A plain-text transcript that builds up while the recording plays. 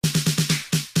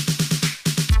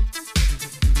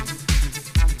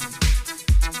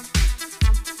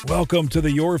Welcome to the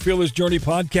Your Fearless Journey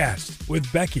podcast with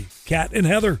Becky, Kat, and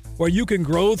Heather, where you can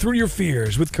grow through your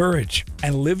fears with courage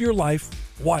and live your life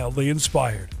wildly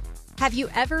inspired. Have you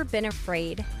ever been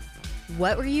afraid?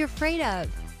 What were you afraid of?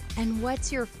 And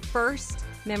what's your first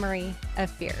memory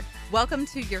of fear? Welcome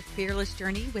to Your Fearless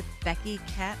Journey with Becky,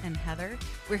 Kat, and Heather.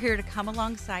 We're here to come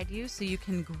alongside you so you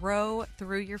can grow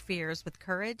through your fears with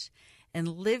courage and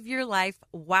live your life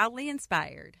wildly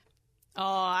inspired. Oh,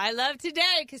 I love today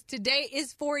because today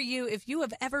is for you if you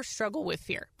have ever struggled with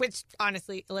fear, which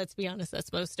honestly, let's be honest,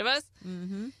 that's most of us.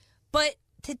 Mm-hmm. But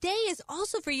today is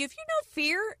also for you if you know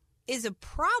fear is a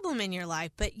problem in your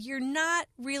life, but you're not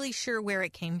really sure where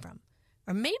it came from.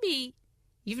 Or maybe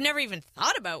you've never even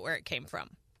thought about where it came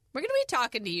from. We're going to be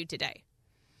talking to you today.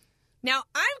 Now,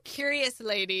 I'm curious,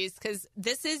 ladies, because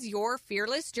this is Your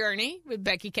Fearless Journey with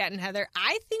Becky, Kat, and Heather.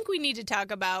 I think we need to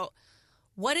talk about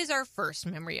what is our first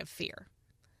memory of fear.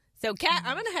 So, Kat,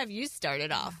 I'm going to have you start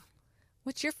it off.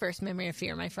 What's your first memory of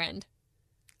fear, my friend?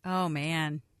 Oh,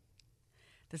 man.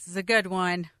 This is a good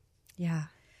one. Yeah.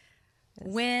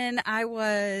 When I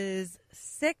was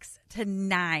 6 to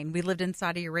 9, we lived in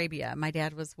Saudi Arabia. My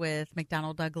dad was with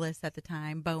McDonnell Douglas at the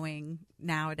time, Boeing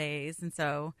nowadays. And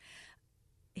so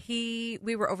we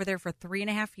were over there for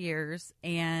 3.5 years.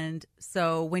 And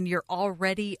so when you're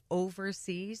already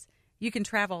overseas, you can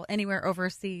travel anywhere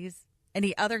overseas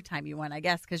any other time you want, I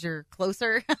guess, because you're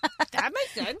closer. That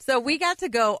makes sense. So we got to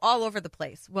go all over the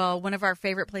place. Well, one of our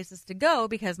favorite places to go,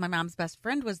 because my mom's best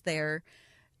friend was there,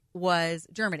 was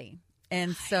Germany.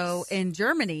 And so in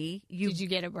Germany, Did you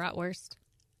get a bratwurst?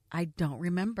 I don't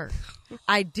remember.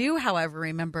 I do, however,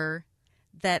 remember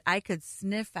that I could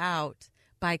sniff out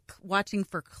by watching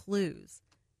for clues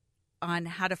on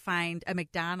how to find a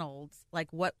McDonald's,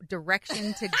 like what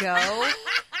direction to go.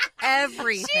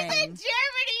 Everything. She's in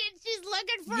Germany and she's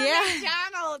looking for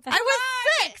McDonald's. I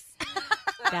was 6.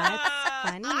 That's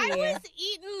funny. I was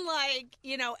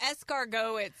eating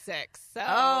escargot at 6. So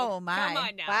Oh, my. Come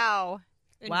on now. Wow.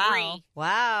 And Wow. brie.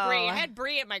 Wow. Brie. I had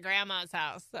brie at my grandma's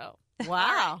house. So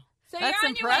Wow. So That's you're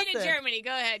on your way to impressive. Germany. Go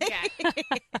ahead, Kat.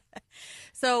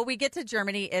 So we get to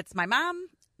Germany. It's my mom,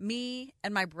 me,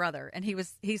 and my brother. And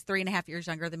he's 3.5 years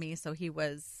younger than me. So he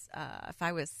was, if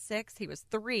I was 6, he was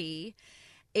 3.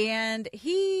 And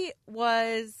he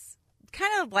was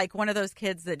kind of like one of those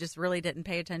kids that just really didn't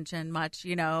pay attention much,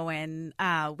 and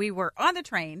we were on the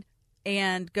train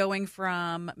and going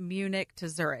from Munich to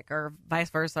Zurich or vice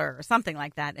versa or something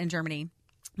like that in Germany.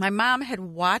 My mom had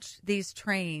watched these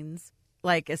trains,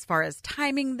 like as far as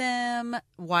timing them,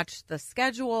 watched the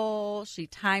schedule. She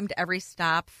timed every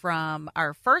stop from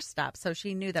our first stop. So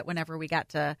she knew that whenever we got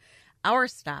to our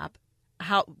stop,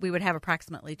 how we would have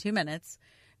approximately 2 minutes.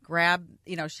 Grab,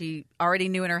 she already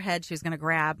knew in her head she was going to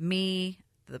grab me,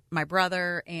 my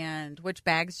brother, and which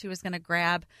bags she was going to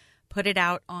grab, put it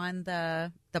out on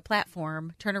the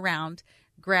platform, turn around,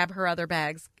 grab her other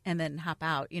bags, and then hop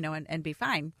out, and be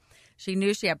fine. She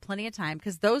knew she had plenty of time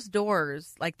because those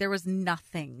doors, like there was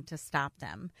nothing to stop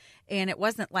them. And it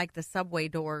wasn't like the subway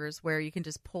doors where you can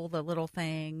just pull the little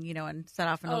thing, and set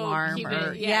off an alarm. Keep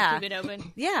or, it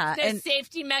open. Yeah. The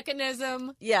safety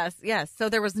mechanism. Yes. So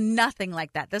there was nothing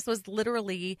like that. This was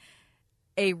literally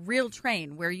a real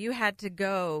train where you had to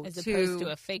go As opposed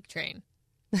to a fake train.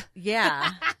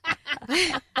 Yeah.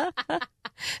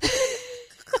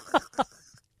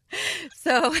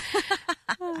 So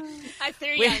I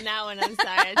threw you on that one. I'm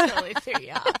sorry. I totally threw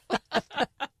you off.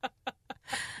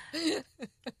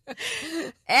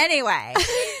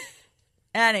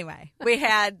 Anyway, we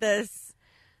had this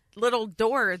little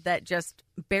door that just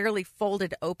barely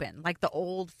folded open, like the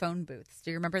old phone booths.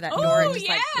 Do you remember that door? It just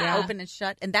open and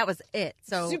shut, and that was it.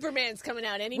 So Superman's coming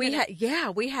out any minute.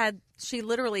 She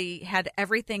literally had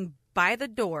everything by the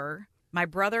door. My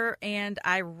brother and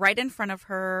I right in front of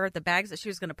her, the bags that she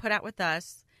was going to put out with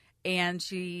us, and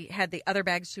she had the other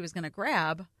bags she was going to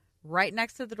grab right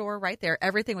next to the door right there.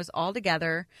 Everything was all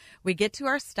together. We get to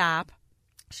our stop.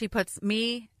 She puts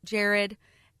me, Jared,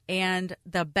 and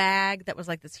the bag that was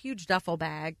like this huge duffel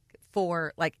bag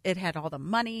for, like, it had all the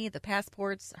money, the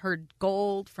passports, her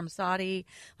gold from Saudi,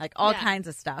 like all kinds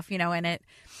of stuff, in it.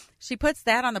 She puts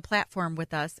that on the platform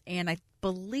with us, and I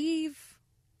believe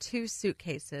 2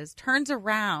 suitcases, turns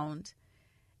around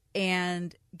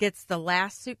and gets the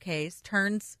last suitcase,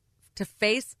 turns to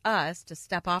face us to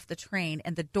step off the train,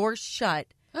 and the door's shut,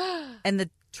 and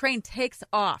the train takes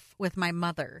off with my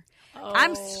mother.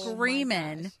 I'm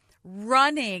screaming,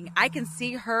 running. I can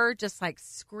see her just like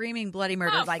screaming bloody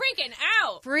murder, like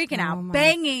freaking out,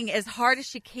 banging as hard as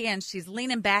she can. She's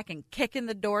leaning back and kicking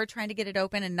the door, trying to get it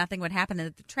open, and nothing would happen.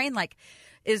 And the train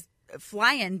is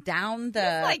flying down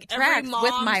the like tracks every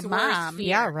with my mom's worst mom. fear.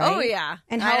 Yeah, right. Oh yeah.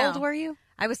 And I how know. old were you?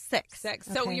 I was 6. 6.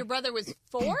 So Okay. your brother was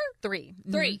 4? 3.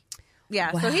 3.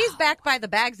 Yeah. Wow. So he's back by the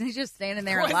bags and he's just standing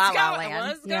there in What's La La going- Land.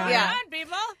 What's Yeah. going Yeah. on,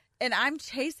 people? And I'm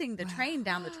chasing the train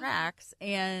down the tracks,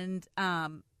 and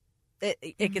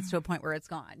it gets to a point where it's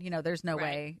gone. You know, there's no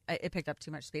way. It picked up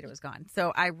too much speed. It was gone.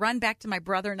 So I run back to my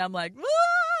brother, and I'm like,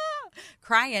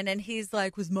 crying, and he's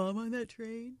like, "Was Mom on that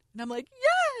train?" And I'm like,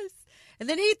 "Yes." And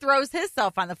then he throws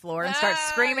himself on the floor and starts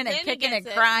screaming and then he kicking and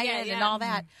gets it. crying Yeah, and yeah. all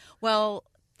that. Well,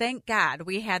 thank God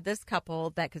we had this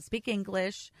couple that could speak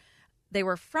English. They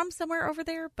were from somewhere over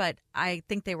there, but I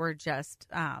think they were just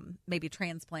maybe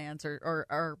transplants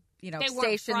or you know, They weren't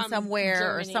stationed from somewhere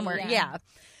Germany, or somewhere. yeah. Yeah.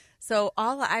 So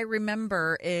all I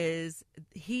remember is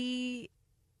he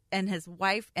and his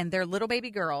wife and their little baby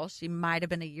girl, she might have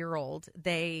been a year old,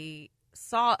 they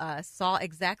saw us, saw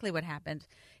exactly what happened.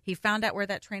 He found out where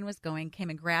that train was going,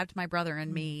 came and grabbed my brother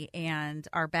and me and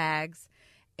our bags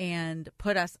and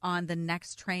put us on the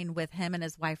next train with him and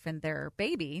his wife and their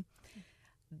baby.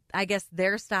 I guess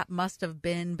their stop must have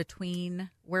been between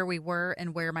where we were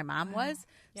and where my mom was.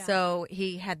 Yeah. So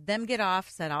he had them get off,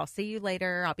 said, "I'll see you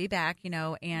later. I'll be back," you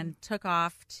know, and took my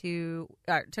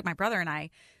brother and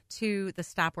I to the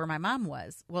stop where my mom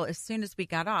was. Well, as soon as we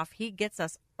got off, he gets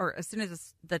us, or as soon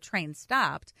as the train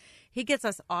stopped, he gets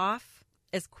us off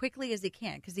as quickly as he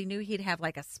can because he knew he'd have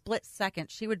like a split second.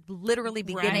 She would literally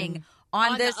be Right. getting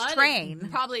on this the other- train.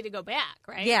 Probably to go back,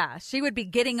 right? Yeah, she would be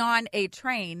getting on a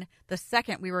train the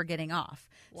second we were getting off.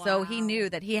 So he Wow. knew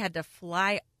that he had to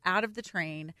fly out of the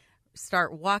train,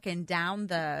 start walking down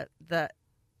the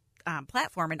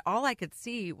platform, and all I could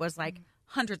see was like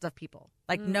hundreds of people.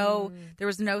 Like there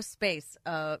was no space.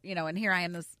 You know, and here I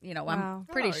am. This, you know, Wow. I'm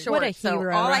pretty Oh, short. what a so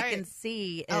hero. all I Right. can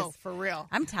see is Oh, for real.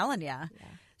 I'm telling you.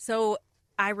 So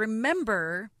I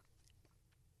remember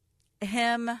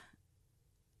him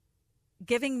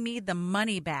giving me the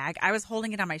money bag. I was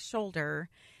holding it on my shoulder.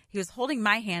 He was holding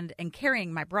my hand and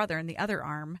carrying my brother in the other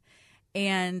arm.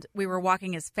 And we were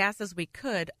walking as fast as we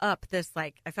could up this,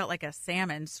 like, I felt like a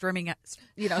salmon swimming Going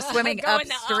the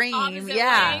upstream. opposite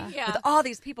Yeah. way, yeah. With all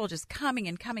these people just coming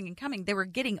and coming and coming. They were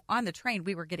getting on the train.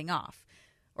 We were getting off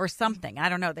or something. I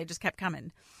don't know. They just kept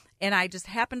coming. And I just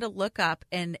happened to look up,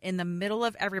 and in the middle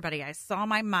of everybody, I saw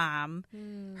my mom.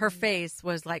 Her face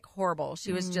was like horrible.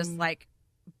 She was just like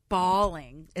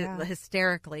bawling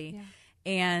hysterically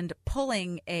and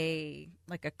pulling a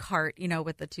cart, you know,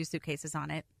 with the 2 suitcases on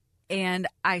it. And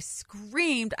I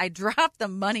screamed. I dropped the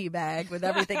money bag with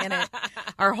everything in it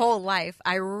our whole life.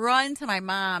 I run to my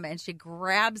mom, and she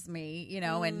grabs me, you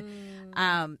know,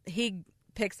 and he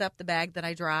picks up the bag that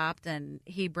I dropped, and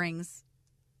he brings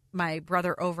my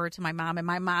brother over to my mom, and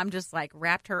my mom just like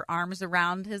wrapped her arms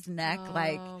around his neck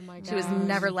like my she was gosh.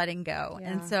 never letting go. Yeah.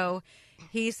 And so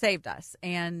he saved us,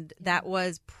 and that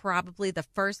was probably the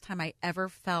first time I ever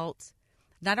felt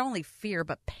not only fear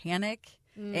but panic,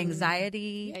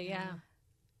 anxiety,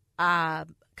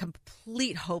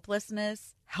 complete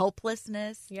hopelessness,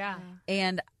 helplessness. Yeah.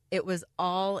 And it was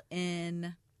all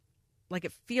in, like,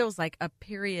 it feels like a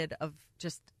period of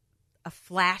just a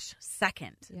flash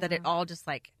second that it all just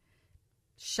like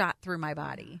shot through my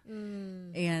body.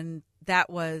 And that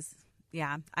was,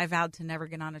 I vowed to never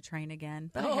get on a train again,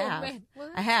 but I have. Man. Well,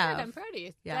 I that's have. Good. I'm proud of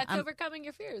you. Yeah, That's I'm- overcoming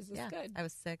your fears. It's good. I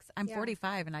was 6. I'm Yeah.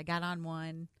 45, and I got on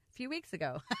one a few weeks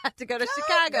ago to go to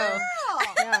Chicago.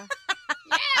 Yeah.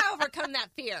 Yeah, overcome that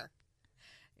fear.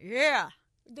 Yeah.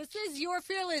 This is your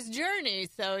fearless journey,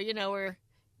 so you know we're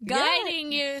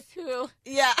guiding you through,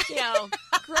 Yeah. you know,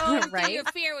 growing through Right. your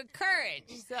fear with courage.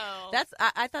 So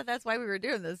I thought that's why we were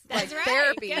doing this, that's like right.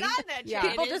 therapy. Get on that. Yeah.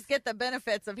 train. People It just is- get the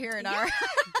benefits of hearing our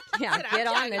Yeah. That's what Get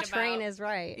I'm on the talking train about. is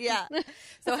right. Yeah.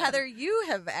 So, Heather, you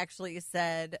have actually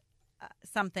said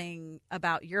something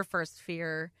about your first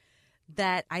fear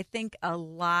that I think a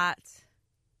lot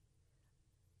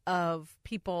of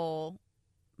people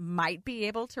might be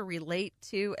able to relate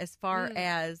to, as far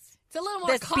as It's a little more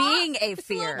this being a It's a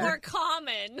fear. little more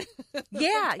common.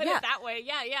 Yeah, Put yeah. it that way.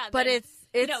 Yeah. But than-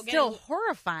 it's know, still getting-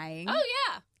 horrifying. Oh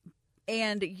yeah.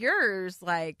 And yours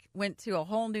like went to a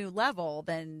whole new level.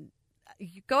 Then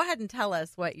you go ahead and tell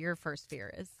us what your first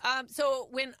fear is. So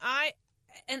when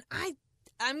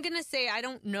I'm gonna say I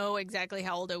don't know exactly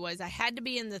how old I was. I had to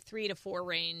be in the 3 to 4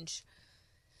 range,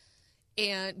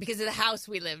 and because of the house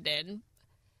we lived in,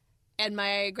 and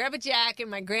my Grandpa Jack and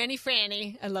my Granny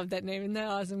Franny. I love that name. Isn't that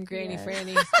awesome, Granny Yes.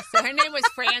 Franny? So her name was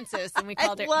Frances, and we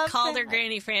called her love her that.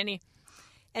 Granny Franny.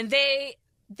 And they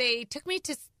took me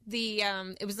to the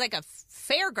it was like a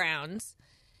fairgrounds.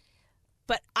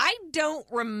 but I don't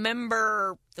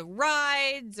remember the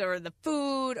rides or the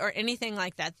food or anything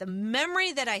like that. The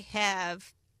memory that I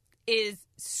have is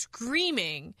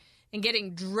screaming and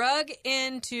getting drug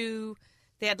into,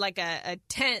 they had like a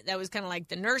tent that was kind of like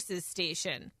the nurse's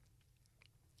station,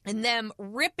 and them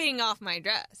ripping off my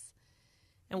dress.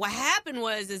 And what happened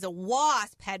is a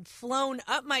wasp had flown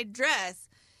up my dress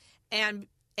and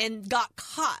got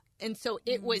caught. And so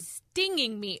it was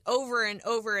stinging me over and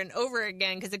over and over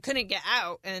again because it couldn't get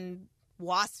out, and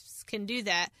wasps can do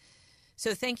that.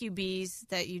 So thank you, bees,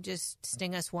 that you just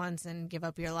sting us once and give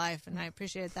up your life, and I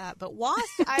appreciate that. But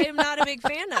wasps, I am not a big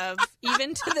fan of,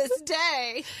 even to this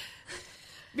day,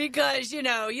 because, you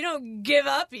don't give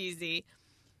up easy.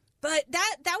 But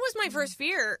that was my first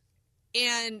fear,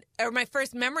 or my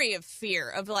first memory of fear,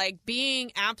 of like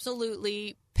being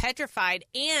absolutely petrified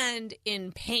and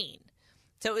in pain.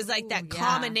 So it was like that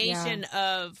combination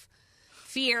of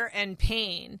fear and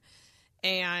pain.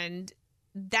 And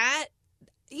that,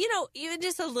 even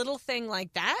just a little thing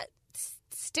like that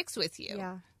sticks with you.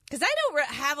 Yeah. Because I don't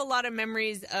have a lot of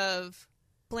memories of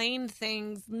plain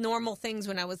things, normal things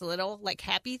when I was little, like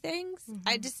happy things.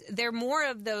 They're more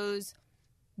of those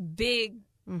big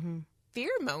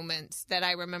fear moments that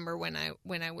I remember when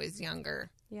I was younger.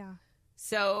 Yeah.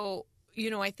 So,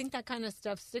 I think that kind of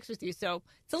stuff sticks with you. So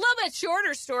it's a little bit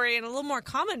shorter story and a little more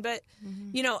common, but,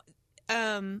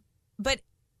 but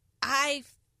I've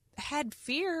had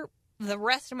fear the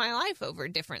rest of my life over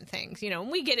different things, and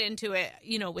we get into it,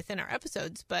 within our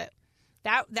episodes, but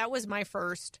that was my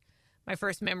first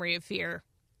memory of fear.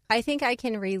 I think I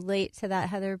can relate to that,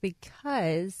 Heather,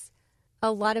 because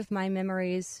a lot of my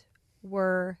memories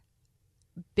were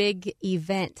big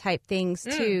event type things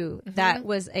too. That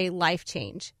was a life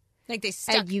change. Like they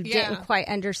stuck. And you didn't quite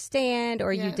understand,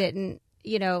 or you didn't,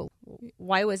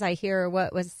 why was I here? Or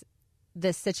what was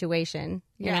this situation?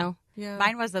 You know? Yeah.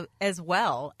 Mine was as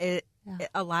well.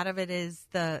 A lot of it is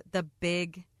the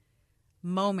big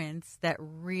moments that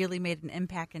really made an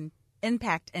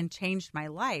impact and changed my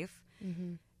life.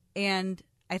 And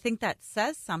I think that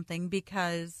says something,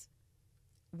 because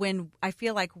when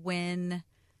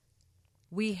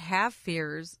we have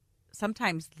fears,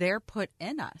 sometimes they're put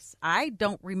in us. I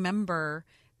don't remember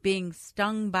being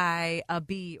stung by a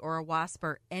bee or a wasp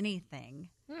or anything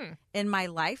in my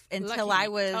life until lucky. I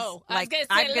was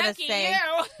I'm gonna say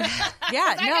you.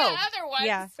 Yeah, no. Other ones.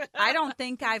 Yeah. I don't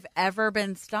think I've ever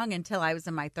been stung until I was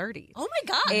in my 30s. Oh my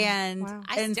gosh. And Wow.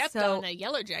 I stepped on a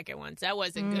yellow jacket once. That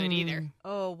wasn't good either.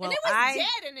 Oh, well, And it was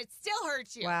dead, and it still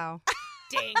hurts you. Wow.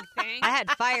 Dang thing. I had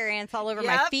fire ants all over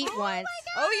my Yep. feet once.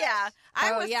 Oh yeah,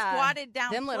 I was squatted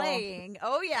down Them little- playing.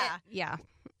 Oh yeah, Yeah.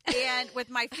 and with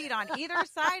my feet on either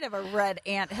side of a red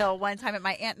ant hill. One time at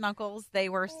my aunt and uncle's, they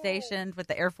were stationed with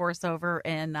the Air Force over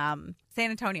in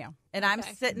San Antonio, and I'm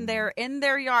sitting there in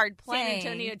their yard playing.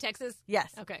 San Antonio, Texas?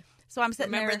 Yes. Okay. So I'm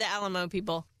sitting Remember there. the Alamo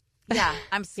people. Yeah,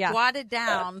 I'm Yeah. squatted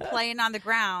down playing on the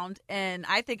ground, and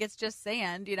I think it's just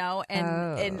sand,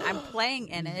 and I'm playing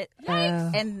in it,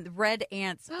 and red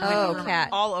ants Cat.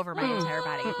 all over my entire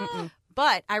body.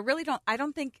 But I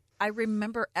don't think I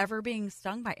remember ever being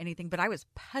stung by anything, but I was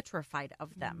petrified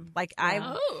of them. Like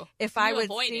if I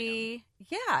would see,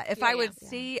 I would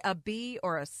see a bee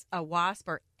or a wasp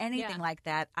or anything like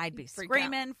that, I'd be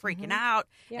screaming, freaking out.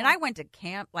 Yeah. And I went to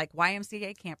camp, like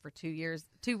YMCA camp, for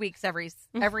 2 weeks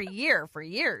every year for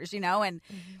years,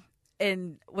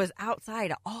 and was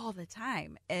outside all the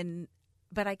time.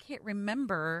 But I can't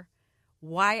remember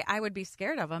why I would be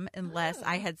scared of them unless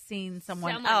I had seen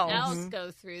someone else go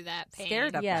through that pain.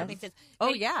 scared of Yes. them. Makes sense. Oh,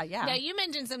 Now, yeah. Now, you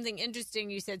mentioned something interesting.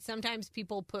 You said sometimes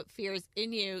people put fears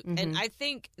in you, and I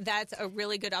think that's a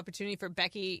really good opportunity for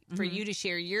Becky, for you to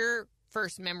share your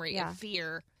first memory of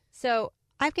fear. So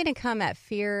I'm going to come at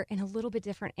fear in a little bit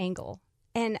different angle.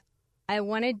 And I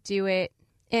want to do it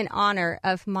in honor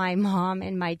of my mom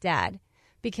and my dad,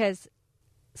 because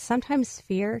sometimes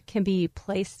fear can be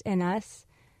placed in us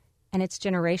and it's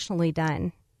generationally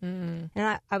done. And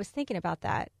I was thinking about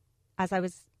that as I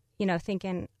was,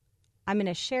 thinking, I'm going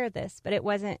to share this, but it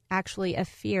wasn't actually a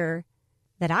fear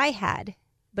that I had,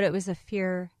 but it was a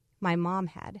fear my mom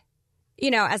had.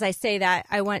 As I say that,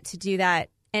 I want to do that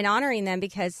and honoring them,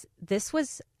 because this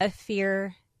was a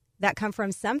fear that come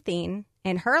from something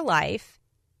in her life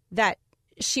that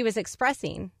she was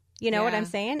expressing. You know what I'm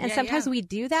saying? And sometimes we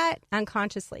do that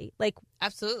unconsciously. Like,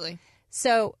 Absolutely.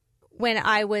 so when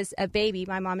I was a baby,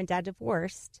 my mom and dad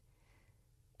divorced,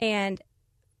 and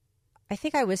I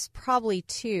think I was probably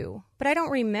 2, but I don't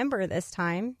remember this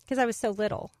time because I was so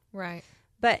little. Right.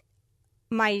 But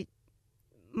my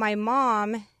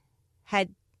mom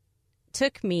had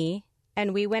took me,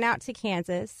 and we went out to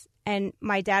Kansas, and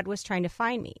my dad was trying to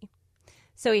find me.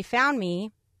 So he found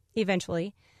me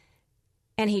eventually,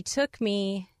 and he took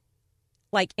me,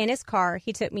 like, in his car.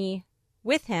 He took me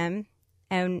with him,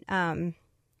 and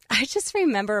I just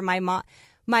remember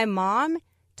my mom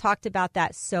talked about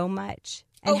that so much,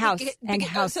 and how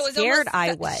scared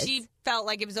I was. She felt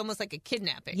like it was almost like a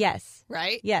kidnapping. Yes.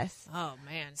 Right? Yes. Oh,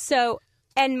 man. So,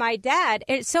 and my dad,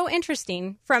 it's so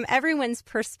interesting from everyone's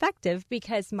perspective,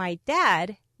 because my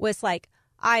dad was like,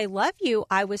 I love you.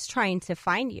 I was trying to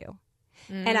find you.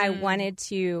 And I wanted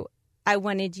you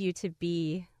to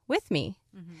be with me.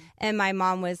 Mm-hmm. And my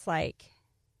mom was like,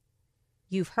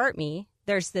 you've hurt me.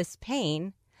 There's this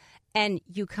pain. And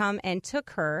you come and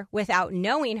took her without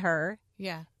knowing her.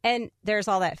 Yeah. And there's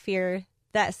all that fear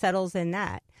that settles in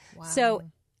that. Wow. So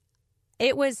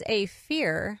it was a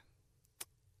fear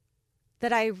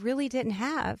that I really didn't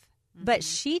have, but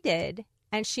she did,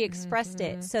 and she expressed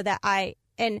it so that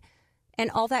and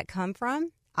all that come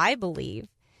from, I believe,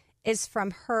 is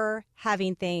from her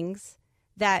having things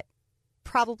that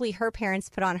probably her parents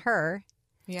put on her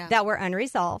that were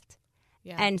unresolved,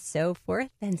 and so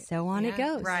forth and so on it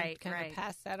goes. Right, kind of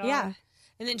pass that on. Yeah.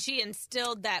 And then she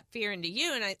instilled that fear into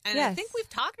you, and I think we've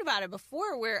talked about it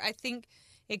before, where I think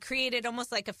it created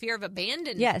almost like a fear of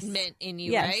abandonment in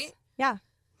you, right? Yeah.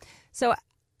 So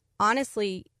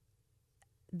honestly,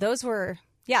 that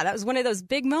was one of those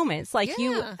big moments. Like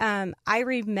I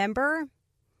remember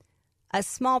a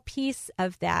small piece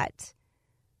of that,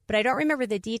 but I don't remember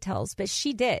the details. But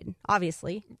she did,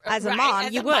 obviously. As a mom,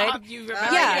 as you a would. Mom, you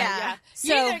remember. Yeah.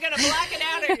 So, you're either going to block it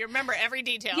out or you remember every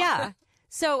detail. Yeah.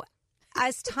 So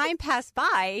as time passed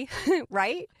by,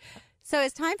 right? So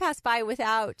as time passed by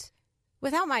without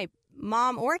my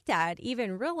mom or dad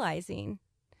even realizing,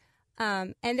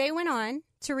 and they went on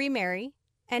to remarry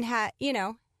and had,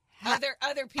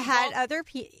 other people had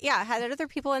other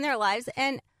people in their lives,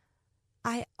 and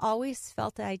I always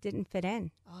felt that I didn't fit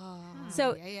in. Oh,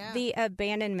 so the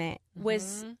abandonment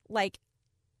was like,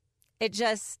 it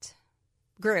just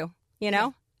grew,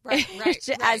 Right.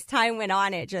 As time went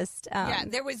on, it just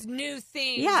there was new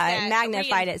things. It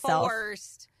magnified itself.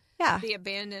 The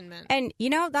abandonment, and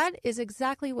that is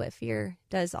exactly what fear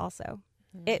does. Also,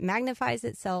 it magnifies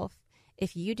itself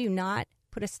if you do not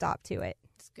put a stop to it.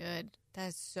 It's good.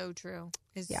 That's so true.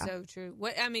 It's so true.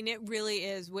 It really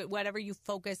is. Whatever you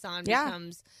focus on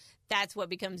becomes. That's what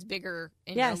becomes bigger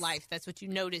in your life. That's what you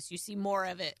notice. You see more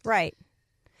of it. Right.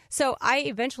 So I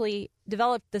eventually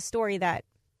developed the story that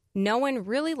no one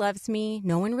really loves me.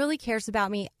 No one really cares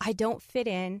about me. I don't fit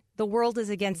in. The world is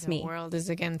against me. The world is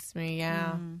against me,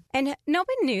 yeah. And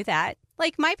nobody knew that.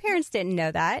 Like, my parents didn't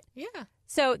know that. Yeah.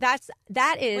 So that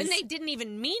is... When they didn't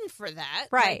even mean for that.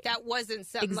 Right. Like, that wasn't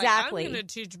something exactly. like, I'm going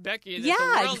to teach Becky that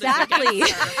the world exactly.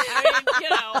 is against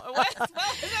her.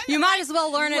 You might as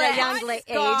well learn at a young age.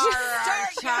 Our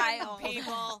child,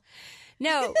 people.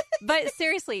 No, but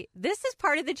seriously, this is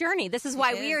part of the journey. This is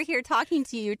why we are here talking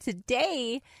to you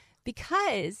today,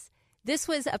 because this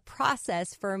was a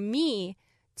process for me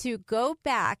to go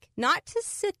back, not to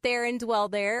sit there and dwell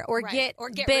there or get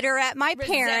bitter at my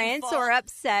parents or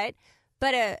upset,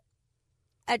 but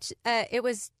it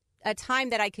was a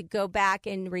time that I could go back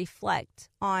and reflect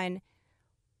on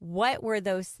what were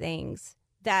those things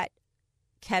that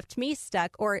kept me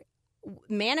stuck or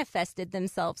manifested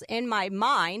themselves in my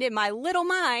mind, in my little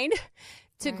mind,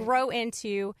 to grow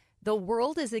into the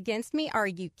world is against me. Are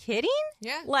you kidding?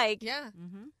 Yeah.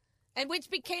 And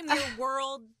which became your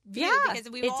world view,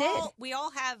 because we all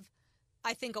have,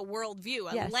 I think, a world view,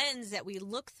 a lens that we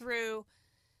look through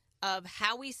of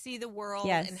how we see the world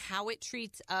and how it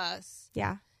treats us.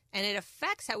 Yeah. And it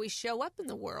affects how we show up in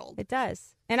the world. It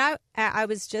does. And I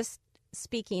was just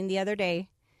speaking the other day,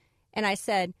 and I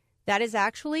said, that is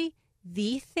actually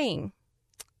the thing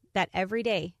that every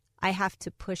day I have to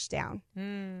push down.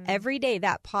 Every day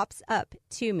that pops up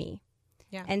to me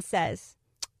and says,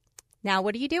 now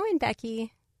what are you doing,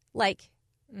 Becky? Like,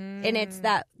 and it's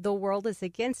that the world is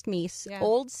against me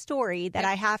old story that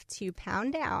I have to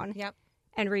pound down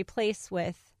and replace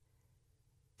with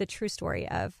the true story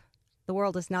of the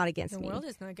world is not against me. The world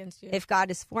is not against you. If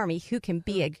God is for me, who can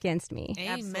be against me?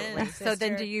 Amen. So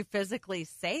then do you physically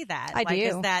say that? I do.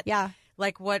 Is that,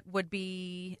 like, what would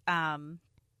be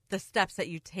the steps that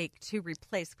you take to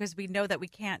replace? Because we know that we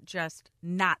can't just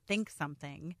not think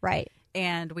something. Right.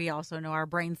 And we also know our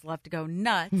brains love to go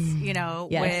nuts,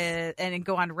 with and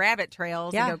go on rabbit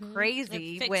trails and go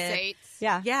crazy with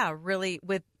really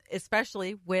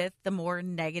especially with the more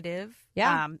negative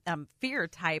fear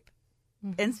type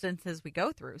instances we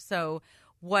go through. So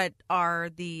what are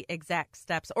the exact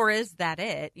steps, or is that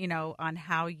it, on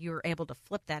how you're able to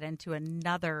flip that into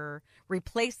another,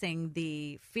 replacing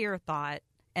the fear thought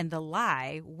and the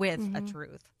lie with a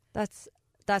truth? That's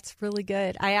really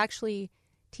good. I actually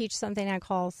teach something I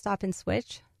call stop and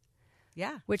switch.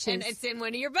 Yeah. And it's in one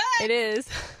of your books. It is.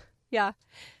 Yeah.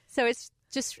 So it's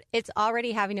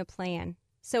already having a plan.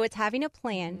 So it's having a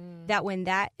plan that when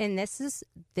that, and this is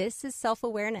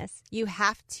self-awareness. You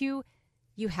have to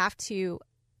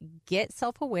get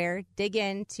self-aware, dig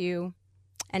into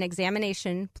an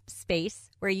examination space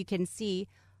where you can see,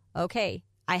 okay,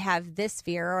 I have this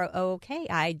fear, or okay,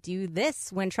 I do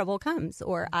this when trouble comes,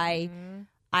 or I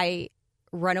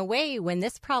run away when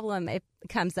this problem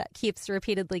comes up, keeps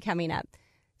repeatedly coming up.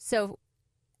 So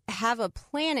have a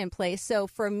plan in place. So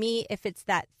for me, if it's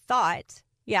that thought,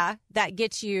 that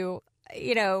gets you,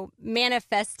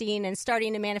 manifesting and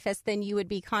starting to manifest, then you would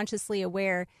be consciously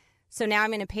aware. So now I'm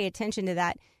going to pay attention to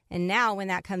that. And now when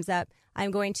that comes up,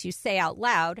 I'm going to say out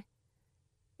loud,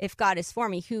 if God is for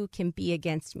me, who can be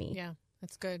against me? Yeah,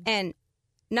 that's good. And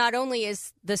not only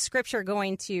is the scripture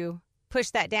going to push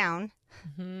that down,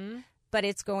 but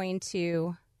it's going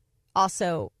to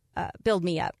also build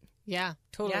me up. Yeah,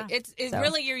 totally. Yeah. It's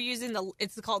really, you're using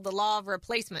it's called the law of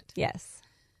replacement. Yes.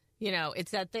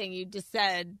 It's that thing you just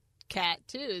said, Kat,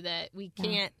 too, that we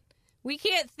can't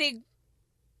think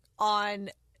on,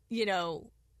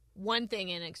 one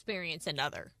thing and experience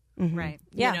another. Mm-hmm. Right.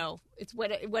 Yeah. It's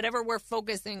whatever we're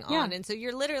focusing on. Yeah. And so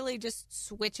you're literally just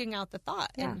switching out the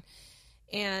thought. Yeah.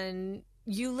 And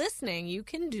you listening, you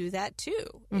can do that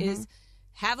too, is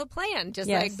have a plan, just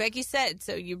Yes. like Becky said.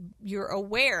 So you're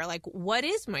aware, like, what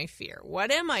is my fear?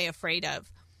 What am I afraid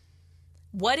of?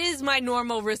 What is my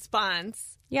normal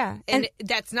response? Yeah. And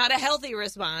that's not a healthy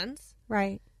response.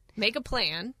 Right. Make a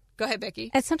plan. Go ahead, Becky.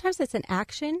 And sometimes it's an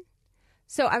action.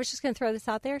 So I was just going to throw this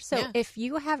out there. So Yeah. if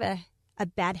you have a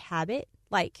bad habit,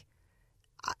 like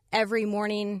every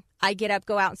morning I get up,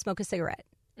 go out and smoke a cigarette.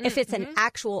 If it's an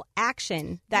actual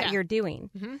action that you're doing,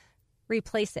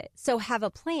 replace it. So have a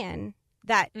plan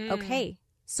that, okay,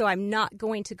 so I'm not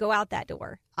going to go out that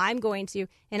door. I'm going to,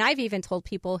 and I've even told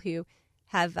people who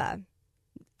have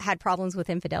had problems with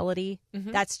infidelity,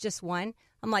 that's just one.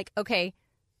 I'm like, okay,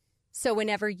 so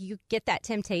whenever you get that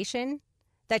temptation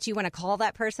that you want to call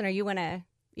that person or you want to,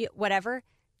 whatever,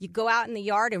 you go out in the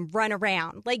yard and run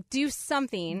around. Like, do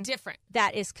something Different.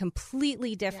 that is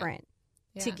completely different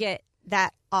to Yeah. get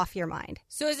that off your mind.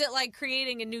 So is it like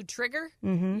creating a new trigger?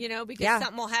 Mm-hmm. Because Yeah.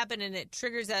 something will happen and it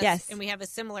triggers us, Yes. and we have a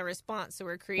similar response. So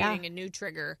we're creating a new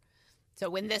trigger. So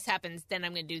when this happens, then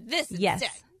I'm going to do this Yes.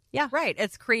 instead. Yeah. Right.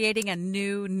 It's creating a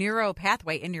new neuro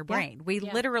pathway in your brain. We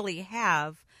literally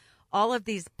have all of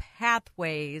these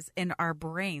pathways in our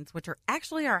brains, which are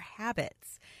actually our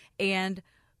habits. And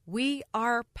we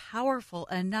are powerful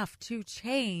enough to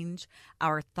change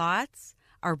our thoughts,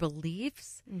 our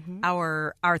beliefs,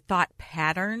 our thought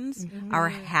patterns, our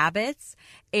habits.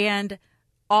 And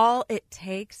all it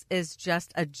takes is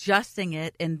just adjusting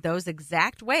it in those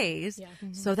exact ways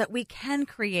so that we can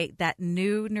create that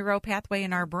new neuro pathway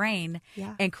in our brain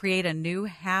and create a new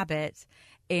habit.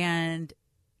 And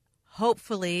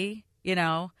hopefully,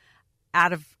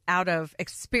 out of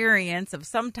experience of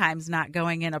sometimes not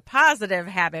going in a positive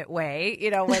habit way,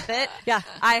 with it.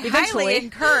 I highly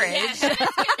encourage. Good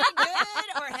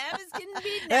or habits can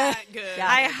be not good.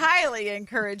 I highly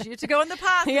encourage you to go in the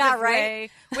positive right. way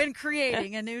when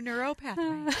creating a new neuro pathway.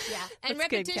 And That's good, Kat.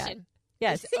 repetition.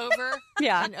 Yes. Just over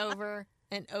Yeah. and over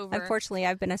and over. Unfortunately,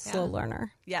 I've been a slow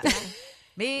learner. Yeah.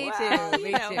 Me Well, too.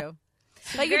 Me too.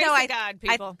 But But grace of God,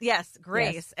 people. yes,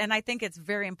 grace. Yes. And I think it's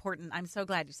very important. I'm so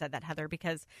glad you said that, Heather,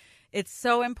 because it's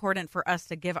so important for us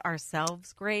to give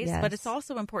ourselves grace, but Yes. it's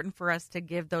also important for us to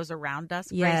give those around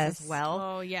us Yes. grace as well.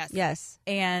 Oh, yes. Yes.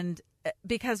 And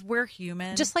because we're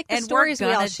human. Just like the and stories we're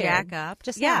we gonna all shared jack up.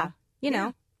 just yeah. now. You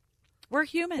know. We're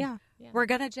human. Yeah. We're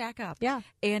going to jack up. Yeah.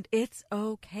 And it's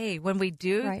okay. When we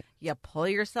do, Right. you pull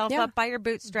yourself Yeah. up by your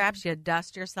bootstraps, you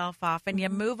dust yourself off, and you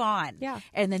move on. Yeah.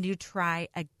 And then you try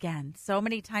again. So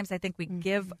many times I think we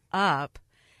give up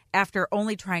after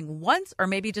only trying once or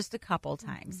maybe just a couple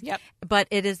times. Yep. But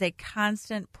it is a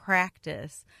constant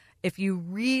practice. If you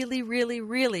really, really,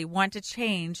 really want to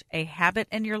change a habit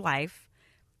in your life,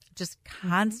 just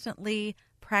constantly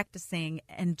practicing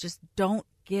and just don't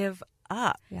give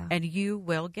up. Yeah. And you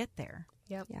will get there.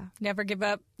 Yep. Yeah. Never give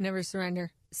up. Never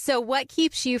surrender. So, what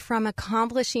keeps you from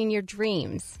accomplishing your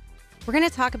dreams? We're going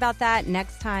to talk about that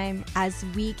next time as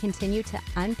we continue to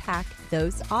unpack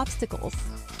those obstacles.